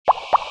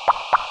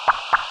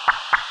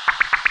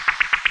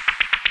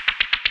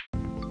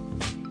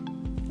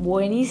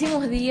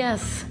Buenísimos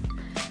días,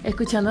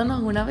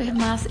 escuchándonos una vez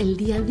más el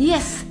día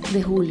 10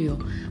 de julio,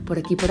 por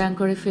aquí por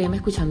Anchor FM,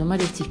 escuchando a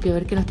María Chispi a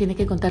ver qué nos tiene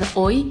que contar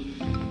hoy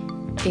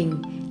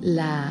en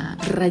la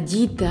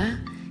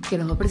rayita que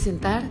nos va a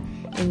presentar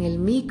en el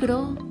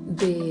micro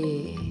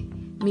de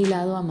Mi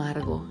Lado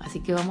Amargo. Así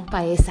que vamos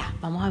para esa,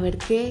 vamos a ver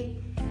qué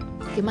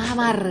más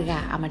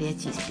amarga a María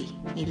Chispi.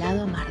 Mi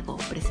Lado Amargo,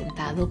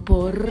 presentado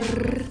por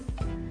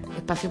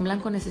Espacio en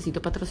Blanco.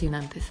 Necesito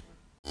patrocinantes.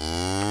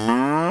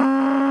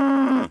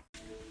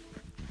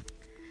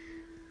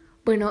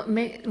 Bueno,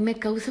 me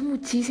causa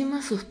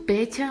muchísima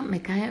sospecha,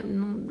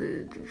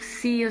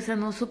 sí, o sea,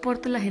 no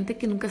soporto la gente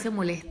que nunca se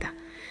molesta.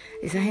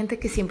 Esa gente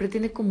que siempre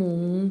tiene como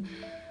un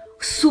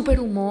súper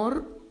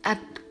humor,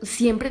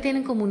 siempre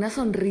tienen como una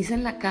sonrisa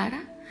en la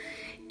cara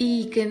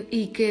y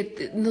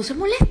que no se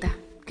molesta,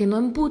 que no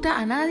emputa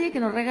a nadie, que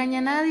no regaña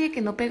a nadie,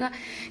 que no pega,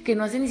 que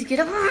no hace ni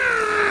siquiera...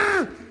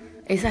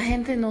 Esa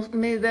gente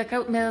me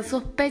da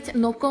sospecha,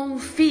 no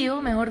confío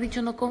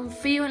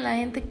en la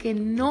gente que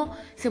no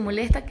se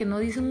molesta, que no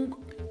dice un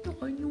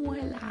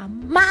coñuelo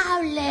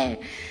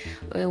amable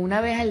una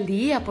vez al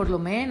día por lo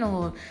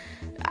menos.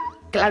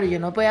 Claro, yo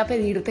no voy a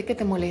pedirte que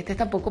te molestes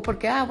tampoco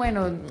porque,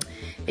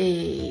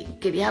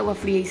 quería agua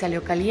fría y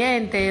salió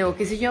caliente, o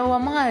qué sé yo,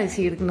 vamos a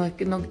decir,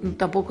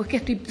 tampoco es que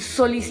estoy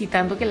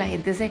solicitando que la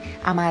gente se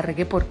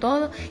amargue por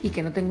todo y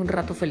que no tenga un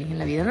rato feliz en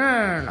la vida.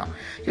 No.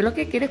 Yo lo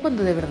que quiero es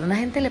cuando de verdad a una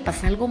gente le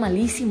pasa algo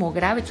malísimo,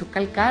 grave,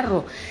 choca el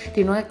carro,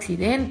 tiene un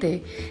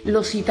accidente,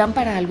 lo citan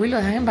para algo y lo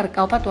dejan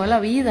embarcado para toda la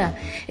vida.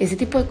 Ese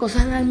tipo de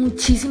cosas dan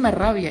muchísima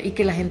rabia, y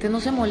que la gente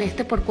no se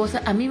moleste por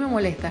cosas, a mí me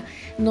molesta.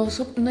 No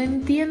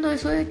entiendo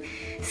eso de...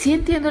 Sí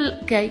entiendo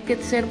que hay que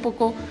ser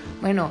poco,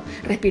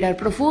 respirar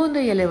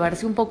profundo y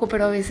elevarse un poco,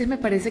 pero a veces me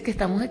parece que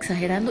estamos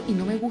exagerando y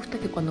no me gusta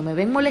que cuando me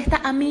ven molesta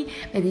a mí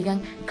me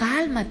digan,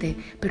 cálmate,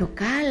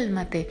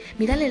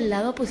 mírale el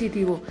lado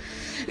positivo.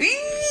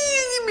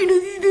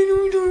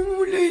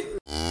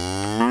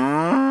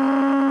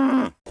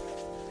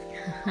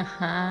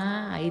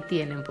 Ahí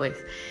tienen pues.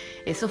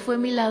 Eso fue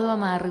mi lado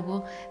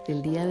amargo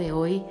del día de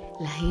hoy,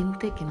 la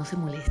gente que no se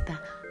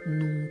molesta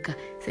nunca.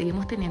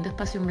 Seguimos teniendo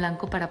espacio en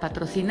blanco para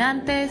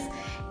patrocinantes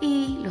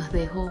y los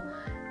dejo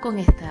con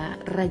esta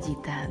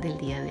rayita del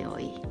día de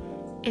hoy.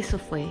 Eso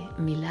fue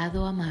mi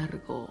lado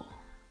amargo.